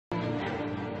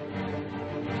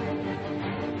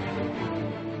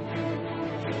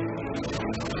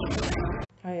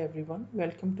everyone,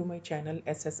 welcome to my channel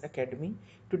SSAcademy.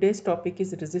 Today's topic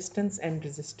is resistance and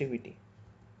resistivity.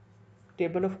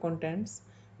 Table of contents: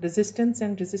 resistance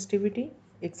and resistivity.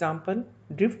 Example: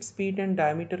 drift speed and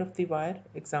diameter of the wire.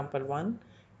 Example 1.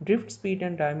 Drift speed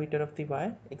and diameter of the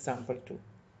wire. Example 2.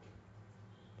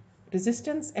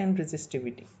 Resistance and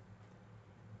resistivity.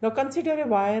 Now consider a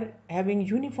wire having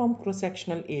uniform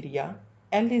cross-sectional area.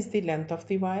 L is the length of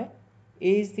the wire,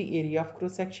 A is the area of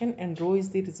cross-section, and ρ is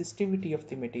the resistivity of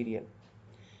the material.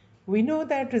 We know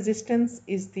that resistance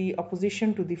is the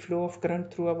opposition to the flow of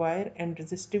current through a wire, and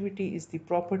resistivity is the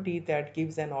property that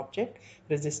gives an object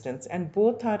resistance, and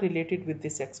both are related with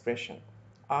this expression.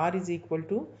 R is equal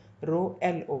to rho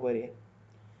L over A.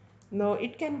 Now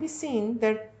it can be seen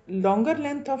that longer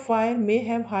length of wire may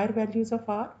have higher values of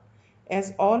R,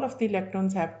 as all of the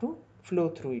electrons have to flow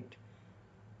through it.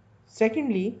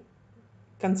 Secondly,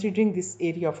 considering this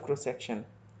area of cross section,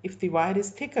 if the wire is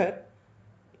thicker,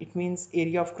 it means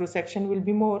area of cross section will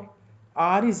be more.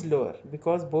 R is lower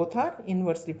because both are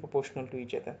inversely proportional to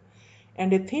each other.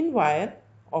 And a thin wire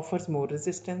offers more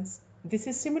resistance. This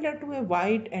is similar to a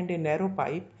wide and a narrow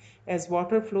pipe, as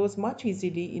water flows much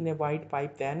easily in a wide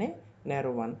pipe than a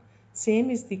narrow one. Same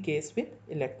is the case with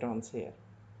electrons here.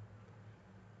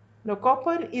 Now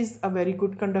copper is a very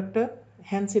good conductor,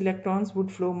 hence electrons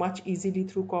would flow much easily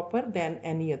through copper than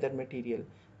any other material.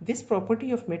 This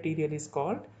property of material is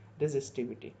called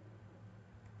resistivity.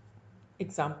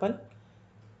 Example: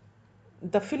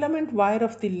 the filament wire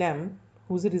of the lamp,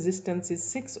 whose resistance is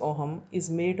 6 ohm,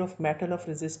 is made of metal of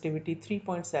resistivity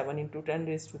 3.7 into 10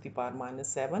 raised to the power minus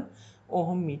 7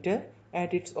 ohm meter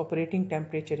at its operating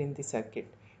temperature in the circuit.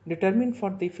 Determine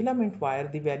for the filament wire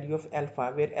the value of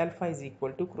alpha, where alpha is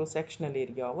equal to cross-sectional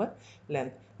area over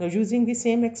length. Now using the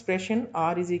same expression,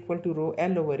 R is equal to rho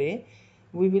L over A,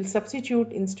 we will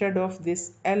substitute, instead of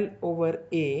this L over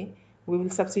A, we will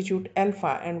substitute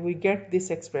alpha, and we get this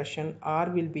expression: R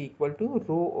will be equal to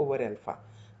rho over alpha,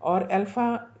 or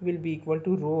alpha will be equal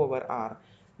to rho over R.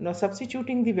 Now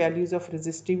substituting the values of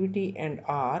resistivity and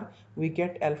R, we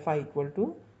get alpha equal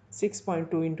to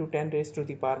 6.2 into 10 raised to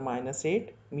the power minus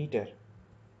 8 meter.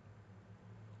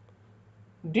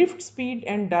 Drift speed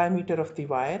and diameter of the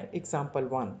wire. Example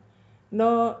 1.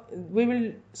 Now we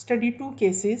will study two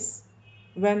cases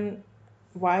when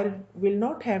wire will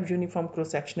not have uniform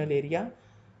cross-sectional area,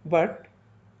 but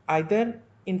either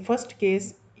in first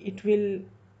case it will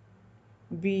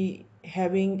be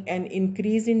having an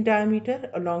increase in diameter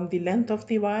along the length of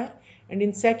the wire, and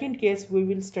in second case we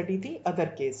will study the other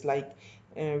case, like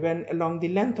when along the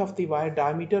length of the wire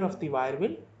diameter of the wire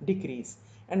will decrease.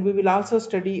 And we will also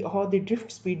study how the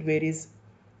drift speed varies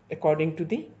according to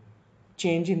the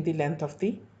change in the length of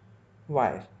the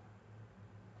wire.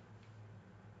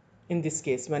 In this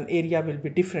case, when area will be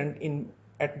different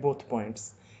at both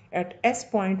points. At S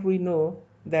point, we know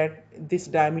that this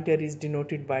diameter is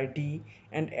denoted by D,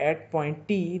 and at point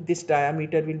T this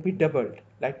diameter will be doubled,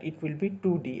 like it will be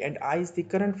 2D, and I is the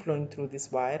current flowing through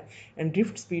this wire, and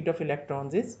drift speed of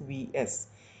electrons is Vs.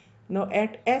 Now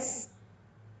at S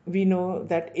we know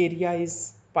that area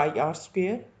is pi r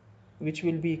square, which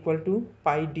will be equal to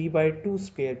pi d by 2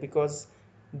 square, because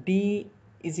D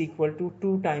is equal to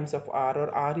 2 times of R, or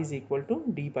R is equal to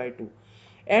D by 2.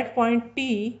 At point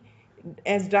T,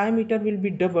 as diameter will be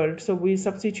doubled, so we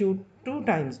substitute 2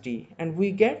 times D, and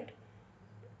we get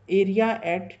area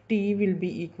at T will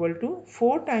be equal to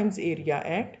 4 times area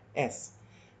at S.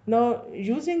 Now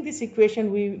using this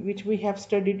equation which we have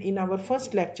studied in our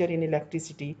first lecture in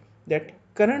electricity, that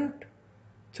current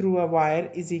through a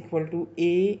wire is equal to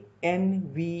A,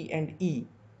 N, V and E,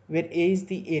 where A is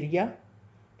the area,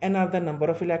 N are the number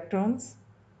of electrons,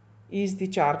 E is the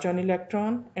charge on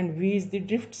electron, and V is the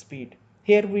drift speed.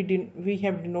 Here we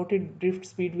have denoted drift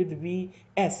speed with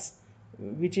Vs,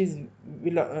 which is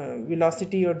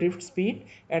velocity or drift speed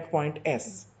at point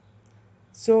S.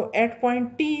 So at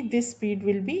point T this speed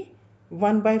will be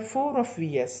 1 by 4 of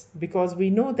Vs, because we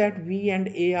know that V and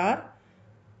A are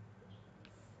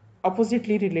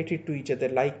oppositely related to each other.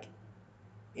 Like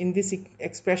in this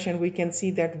expression we can see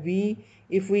that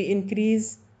if we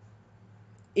increase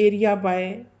area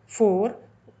by 4,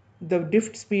 the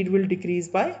drift speed will decrease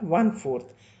by 1/4.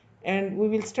 And we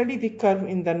will study the curve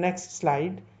in the next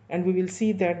slide, and we will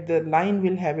see that the line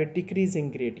will have a decreasing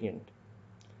gradient.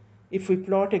 If we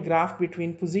plot a graph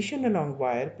between position along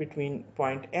wire between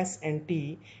point S and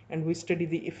T, and we study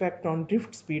the effect on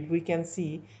drift speed, we can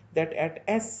see that at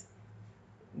S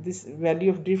this value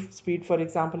of drift speed, for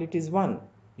example, it is 1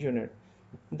 unit.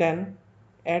 Then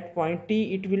at point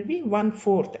T it will be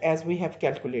 1/4 as we have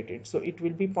calculated, so it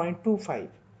will be 0.25.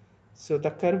 So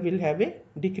the curve will have a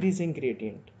decreasing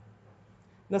gradient.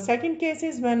 The second case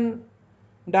is when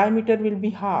diameter will be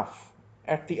half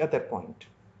at the other point.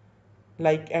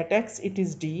 Like at x it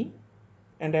is d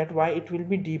and at y it will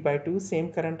be d by 2.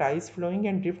 Same current I is flowing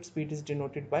and drift speed is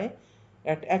denoted by,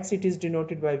 at x it is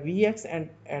denoted by Vx and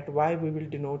at y we will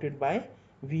denote it by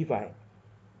Vy.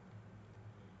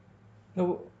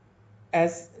 Now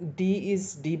as d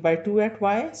is d by 2 at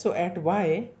y, so at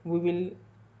y we will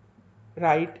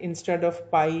write, instead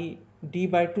of pi d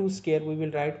by 2 square, we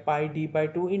will write pi d by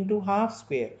 2 into half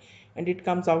square, and it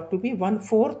comes out to be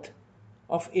 1/4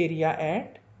 of area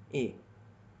at A.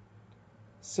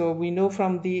 So we know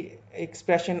from the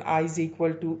expression I is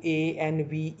equal to A and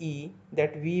VE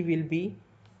that V will be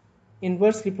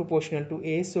inversely proportional to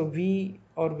A. So V,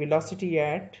 or velocity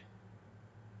at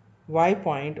y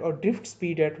point, or drift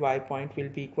speed at y point, will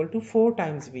be equal to 4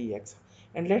 times Vx.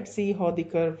 And let's see how the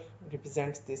curve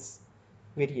represents this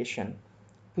variation.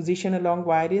 Position along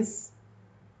wire is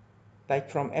like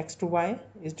from x to y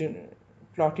is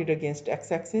plotted against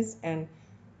x-axis, and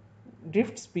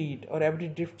drift speed or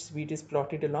average drift speed is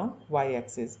plotted along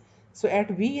y-axis. So at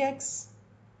Vx,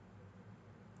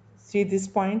 see this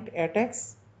point, at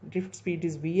x drift speed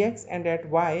is Vx, and at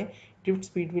y drift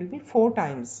speed will be 4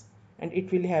 times, and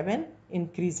it will have an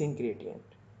increasing gradient.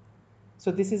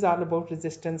 So this is all about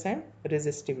resistance and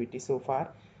resistivity so far.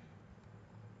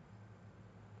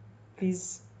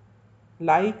 Please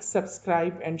like,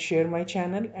 subscribe and share my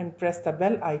channel, and press the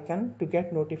bell icon to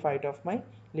get notified of my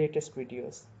latest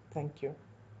videos. Thank you.